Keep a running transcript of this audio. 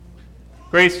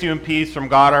Grace to you and peace from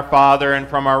God our Father and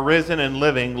from our risen and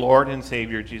living Lord and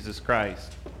Savior Jesus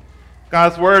Christ.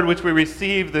 God's word which we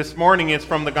receive this morning is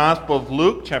from the Gospel of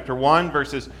Luke, chapter 1,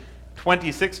 verses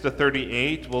 26 to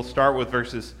 38. We'll start with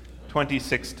verses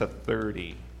 26 to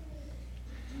 30.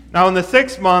 Now in the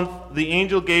 6th month, the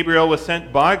angel Gabriel was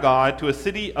sent by God to a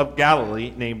city of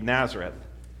Galilee named Nazareth,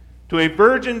 to a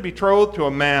virgin betrothed to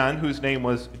a man whose name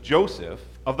was Joseph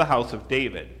of the house of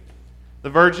David. The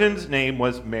virgin's name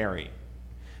was Mary.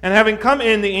 And having come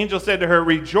in, the angel said to her,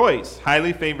 "Rejoice,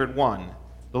 highly favored one,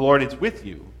 the Lord is with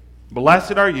you.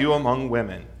 Blessed are you among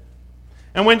women."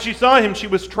 And when she saw him, she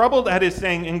was troubled at his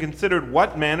saying and considered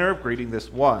what manner of greeting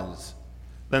this was.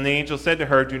 Then the angel said to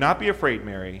her, "Do not be afraid,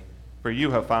 Mary, for you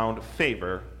have found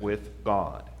favor with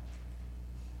God."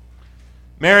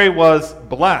 Mary was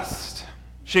blessed.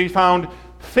 She found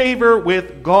favor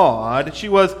with God. She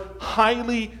was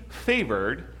highly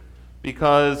favored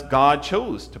because God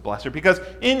chose to bless her, because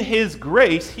in his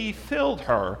grace he filled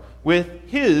her with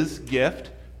his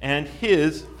gift and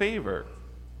his favor.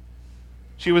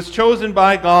 She was chosen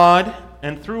by God,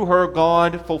 and through her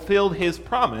God fulfilled his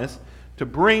promise to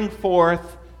bring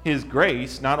forth his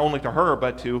grace not only to her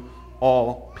but to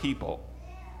all people.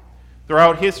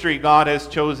 Throughout history, God has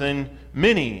chosen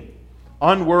many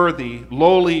unworthy,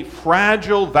 lowly,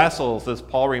 fragile vessels, as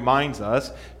Paul reminds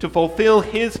us, to fulfill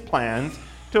his plans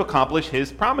to accomplish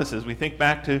his promises. We think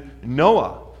back to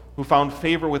Noah, who found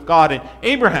favor with God, and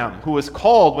Abraham, who was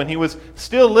called when he was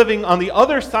still living on the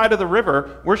other side of the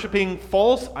river, worshiping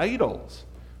false idols.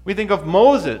 We think of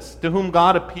Moses, to whom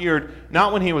God appeared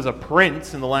not when he was a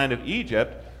prince in the land of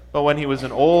Egypt, but when he was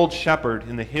an old shepherd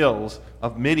in the hills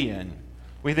of Midian.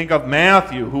 We think of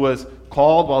Matthew, who was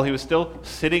called while he was still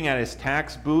sitting at his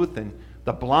tax booth, and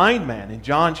the blind man in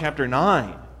John chapter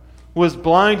 9, who was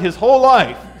blind his whole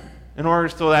life, in order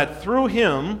so that through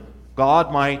him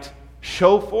God might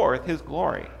show forth his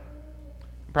glory.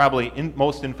 Probably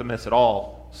most infamous at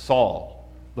all, Saul,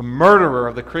 the murderer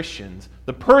of the Christians,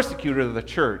 the persecutor of the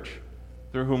church,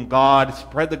 through whom God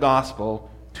spread the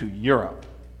gospel to Europe.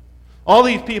 All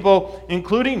these people,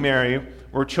 including Mary,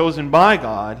 were chosen by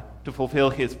God to fulfill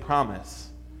his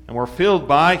promise, and were filled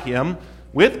by him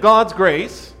with God's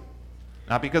grace,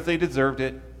 not because they deserved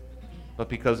it, but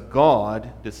because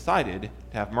God decided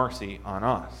to have mercy on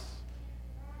us.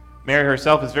 Mary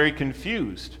herself is very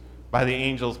confused by the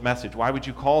angel's message. Why would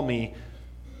you call me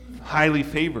highly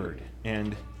favored,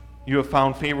 and you have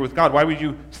found favor with God? Why would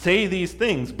you say these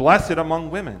things, blessed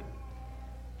among women?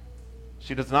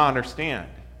 She does not understand,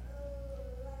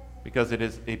 because it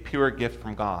is a pure gift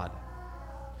from God.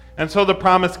 And so the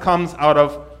promise comes out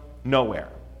of nowhere.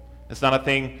 It's not a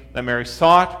thing that Mary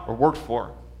sought or worked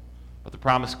for, but the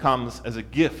promise comes as a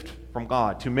gift from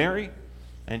God to Mary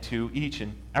and to each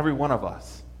and every one of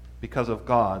us because of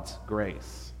God's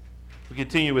grace. We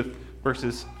continue with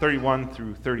verses 31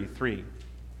 through 33.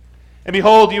 "And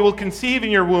behold, you will conceive in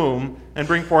your womb and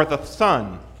bring forth a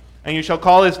son, and you shall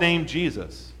call his name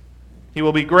Jesus. He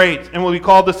will be great and will be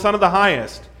called the Son of the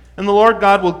Highest. And the Lord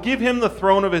God will give him the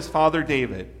throne of his father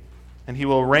David, and he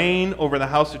will reign over the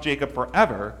house of Jacob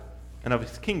forever, and of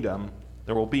his kingdom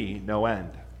there will be no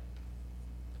end."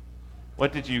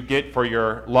 What did you get for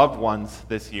your loved ones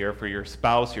this year, for your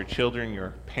spouse, your children,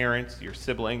 your parents, your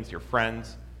siblings, your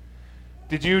friends?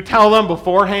 Did you tell them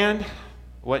beforehand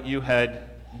what you had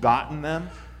gotten them?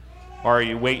 Or are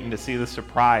you waiting to see the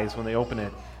surprise when they open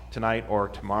it tonight or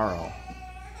tomorrow?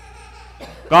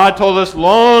 God told us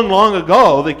long, long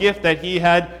ago the gift that he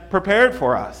had prepared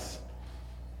for us.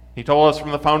 He told us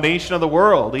from the foundation of the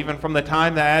world, even from the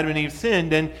time that Adam and Eve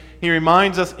sinned, and he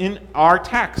reminds us in our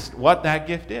text what that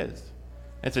gift is.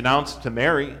 It's announced to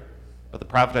Mary, but the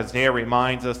prophet Isaiah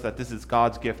reminds us that this is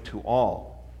God's gift to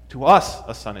all. To us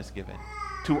a son is given.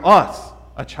 To us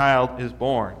a child is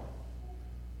born.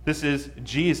 This is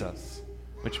Jesus,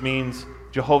 which means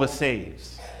Jehovah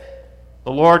saves.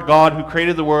 The Lord God who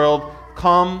created the world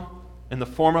come in the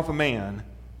form of a man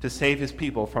to save his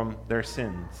people from their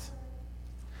sins.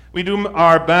 We do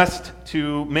our best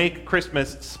to make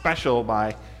Christmas special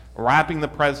by wrapping the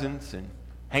presents and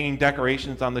hanging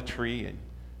decorations on the tree and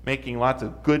making lots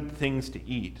of good things to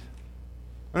eat.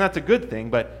 And that's a good thing,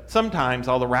 but sometimes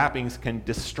all the wrappings can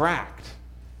distract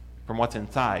from what's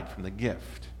inside, from the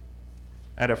gift.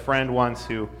 I had a friend once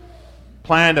who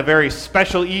planned a very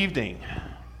special evening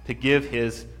to give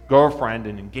his girlfriend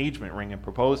an engagement ring and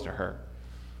propose to her.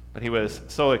 But he was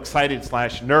so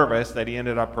excited/nervous that he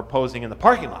ended up proposing in the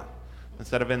parking lot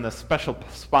instead of in the special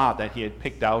spot that he had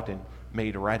picked out and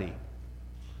made ready.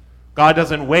 God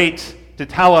doesn't wait to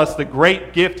tell us the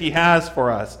great gift he has for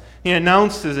us. He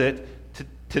announces it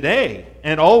today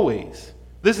and always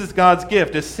This is God's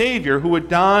gift, a Savior who would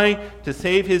die to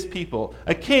save his people,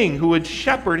 a king who would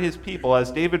shepherd his people,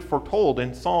 as David foretold in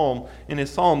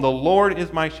his psalm, "The Lord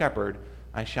is my shepherd,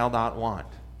 I shall not want."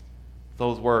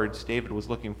 Those words, David was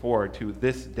looking forward to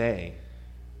this day,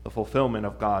 the fulfillment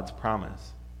of God's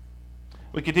promise.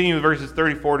 We continue with verses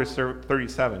 34 to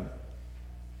 37.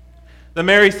 Then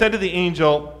Mary said to the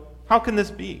angel, "How can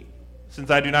this be, since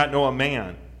I do not know a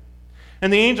man?"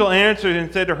 And the angel answered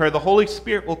and said to her, "The Holy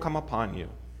Spirit will come upon you,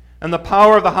 and the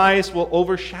power of the highest will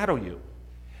overshadow you.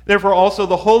 Therefore also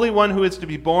the Holy One who is to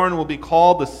be born will be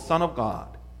called the Son of God.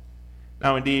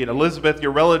 Now indeed, Elizabeth,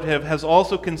 your relative, has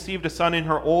also conceived a son in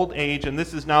her old age, and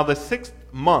this is now the 6th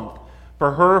month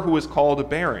for her who is called a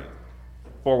barren.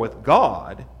 For with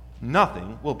God,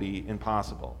 nothing will be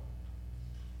impossible."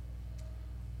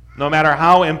 No matter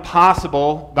how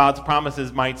impossible God's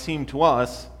promises might seem to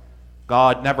us,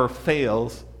 God never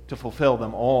fails to fulfill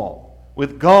them all.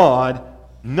 With God,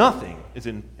 nothing is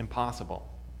impossible.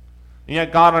 And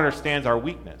yet God understands our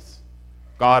weakness.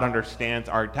 God understands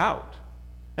our doubt.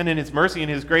 And in his mercy and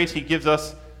his grace, he gives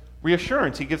us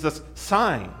reassurance. He gives us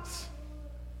signs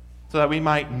so that we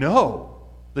might know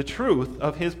the truth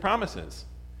of his promises.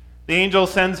 The angel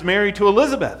sends Mary to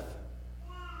Elizabeth.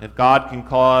 If God can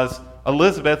cause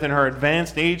Elizabeth in her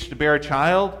advanced age to bear a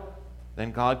child,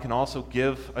 then God can also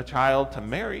give a child to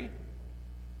Mary,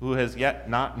 who has yet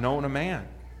not known a man.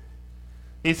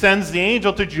 He sends the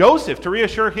angel to Joseph to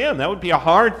reassure him. That would be a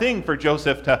hard thing for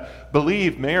Joseph to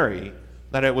believe Mary,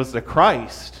 that it was the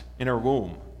Christ in her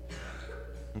womb.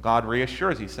 And God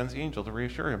reassures. He sends the angel to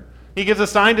reassure him. He gives a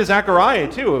sign to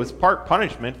Zechariah, too. It was part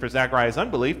punishment for Zechariah's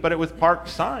unbelief, but it was part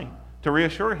sign to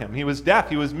reassure him. He was deaf.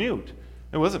 He was mute.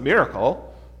 It was a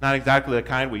miracle, not exactly the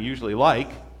kind we usually like,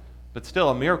 but still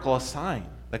a miracle, a sign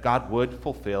that God would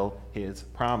fulfill his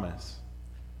promise.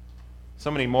 So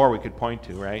many more we could point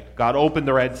to, right? God opened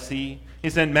the Red Sea. He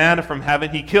sent manna from heaven.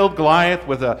 He killed Goliath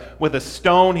with a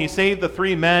stone. He saved the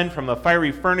 3 men from the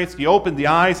fiery furnace. He opened the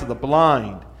eyes of the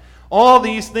blind. All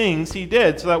these things he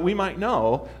did so that we might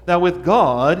know that with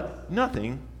God,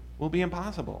 nothing will be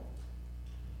impossible.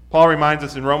 Paul reminds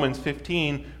us in Romans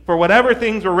 15, "For whatever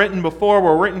things were written before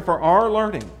were written for our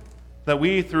learning, that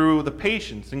we through the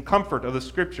patience and comfort of the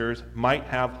Scriptures might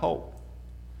have hope."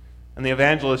 And the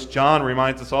evangelist John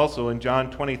reminds us also in John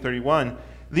 20:31,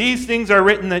 "These things are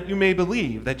written that you may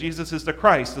believe that Jesus is the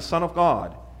Christ, the Son of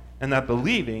God, and that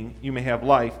believing you may have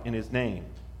life in his name."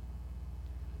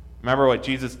 Remember what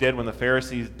Jesus did when the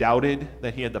Pharisees doubted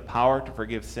that he had the power to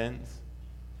forgive sins?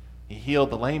 He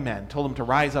healed the lame man, told him to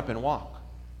rise up and walk.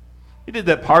 He did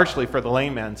that partially for the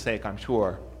lame man's sake, I'm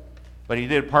sure, but he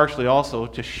did partially also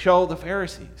to show the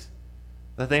Pharisees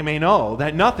that they may know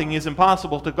that nothing is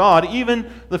impossible to God,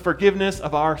 even the forgiveness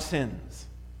of our sins.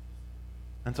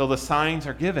 And so the signs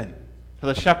are given. To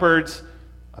the shepherds,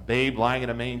 a babe lying in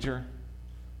a manger.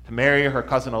 To Mary, her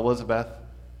cousin Elizabeth.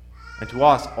 And to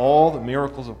us, all the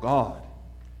miracles of God,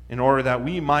 in order that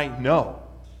we might know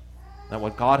that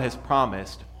what God has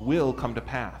promised will come to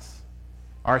pass.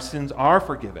 Our sins are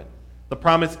forgiven. The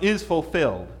promise is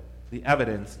fulfilled. The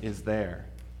evidence is there.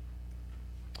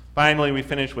 Finally, we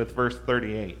finish with verse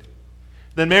 38.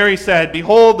 Then Mary said,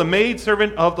 "Behold, the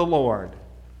maidservant of the Lord.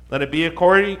 Let it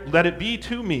be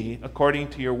to me according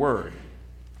to your word."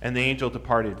 And the angel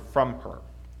departed from her.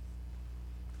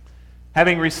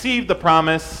 Having received the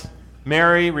promise,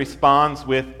 Mary responds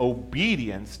with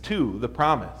obedience to the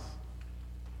promise.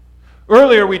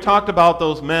 Earlier, we talked about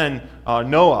those men,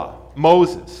 Noah,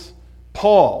 Moses,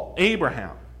 Paul,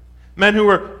 Abraham. Men who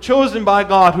were chosen by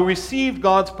God, who received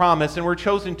God's promise and were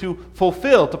chosen to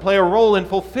play a role in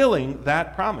fulfilling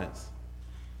that promise.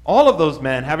 All of those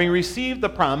men, having received the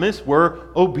promise, were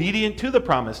obedient to the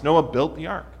promise. Noah built the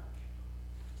ark.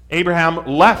 Abraham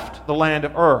left the land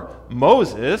of Ur.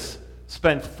 Moses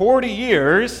spent 40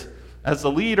 years as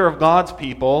the leader of God's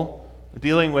people,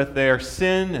 dealing with their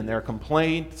sin and their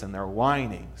complaints and their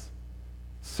whinings,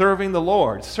 serving the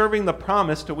Lord, serving the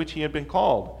promise to which he had been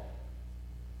called.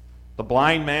 The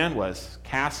blind man was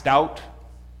cast out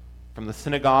from the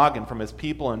synagogue and from his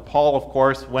people, and Paul, of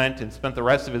course, went and spent the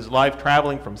rest of his life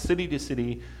traveling from city to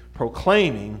city,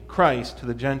 proclaiming Christ to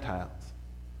the Gentiles.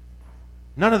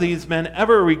 None of these men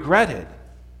ever regretted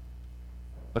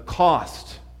the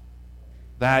cost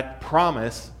that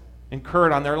promise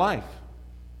incurred on their life.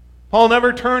 Paul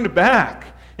never turned back.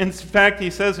 In fact, he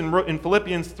says in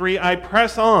Philippians 3, "I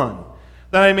press on,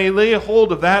 that I may lay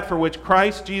hold of that for which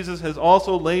Christ Jesus has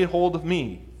also laid hold of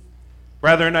me.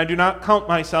 Brethren, I do not count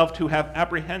myself to have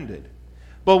apprehended.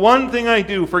 But one thing I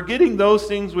do, forgetting those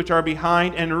things which are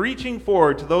behind and reaching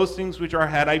forward to those things which are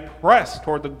ahead, I press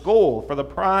toward the goal for the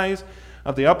prize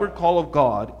of the upward call of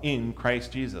God in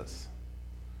Christ Jesus.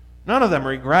 None of them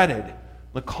regretted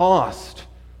the cost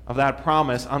of that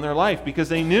promise on their life because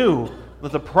they knew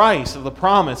that the price of the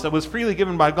promise that was freely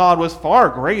given by God was far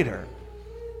greater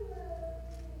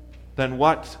than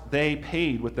what they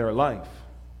paid with their life.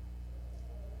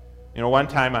 One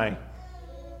time I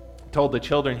told the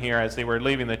children here as they were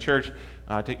leaving the church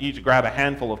to each grab a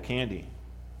handful of candy.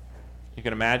 You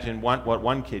can imagine what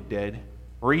one kid did.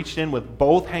 Reached in with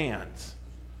both hands.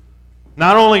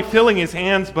 Not only filling his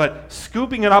hands, but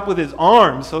scooping it up with his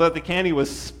arms so that the candy was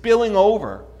spilling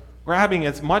over, grabbing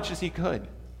as much as he could.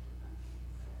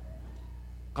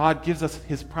 God gives us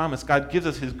his promise. God gives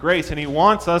us his grace, and he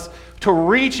wants us to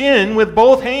reach in with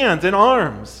both hands and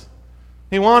arms.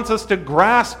 He wants us to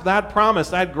grasp that promise,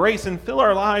 that grace, and fill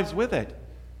our lives with it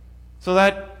so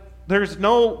that there's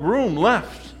no room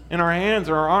left in our hands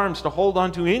or our arms to hold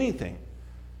on to anything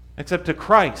except to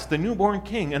Christ, the newborn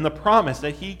King, and the promise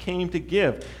that he came to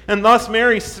give. And thus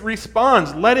Mary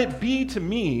responds, "Let it be to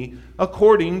me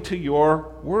according to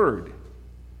your word."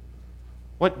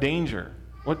 What danger,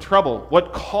 what trouble,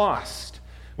 what cost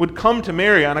would come to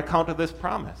Mary on account of this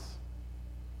promise?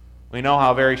 We know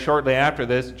how very shortly after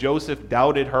this, Joseph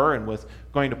doubted her and was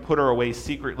going to put her away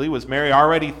secretly. Was Mary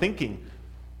already thinking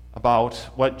about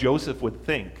what Joseph would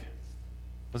think?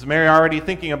 Was Mary already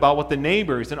thinking about what the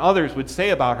neighbors and others would say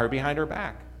about her behind her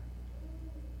back?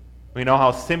 We know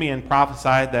how Simeon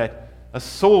prophesied that a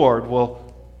sword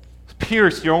will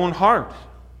pierce your own heart.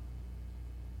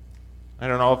 I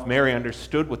don't know if Mary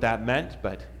understood what that meant,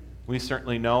 but we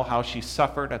certainly know how she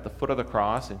suffered at the foot of the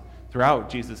cross and throughout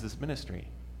Jesus' ministry.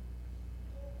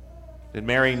 Did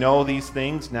Mary know these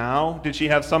things now? Did she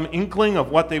have some inkling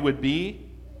of what they would be?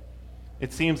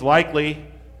 It seems likely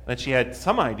that she had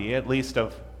some idea, at least,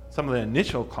 of some of the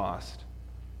initial cost.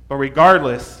 But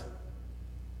regardless,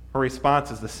 her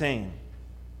response is the same.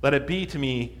 Let it be to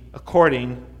me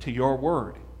according to your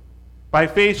word. By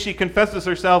faith, she confesses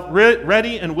herself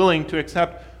ready and willing to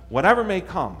accept whatever may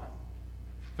come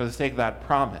for the sake of that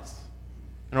promise,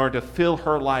 in order to fill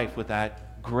her life with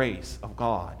that grace of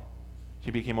God.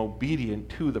 She became obedient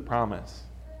to the promise.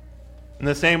 In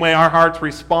the same way, our hearts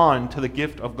respond to the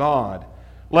gift of God,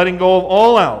 letting go of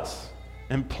all else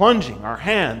and plunging our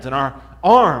hands and our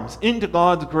arms into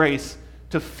God's grace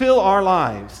to fill our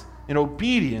lives in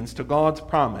obedience to God's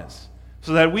promise,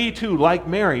 so that we too, like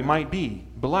Mary, might be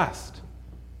blessed,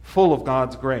 full of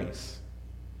God's grace.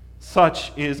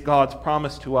 Such is God's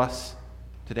promise to us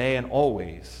today and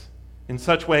always. In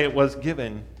such way it was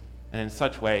given, and in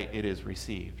such way it is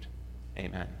received.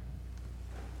 Amen.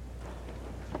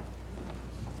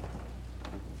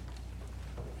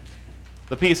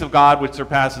 The peace of God, which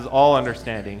surpasses all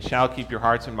understanding, shall keep your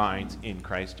hearts and minds in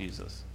Christ Jesus.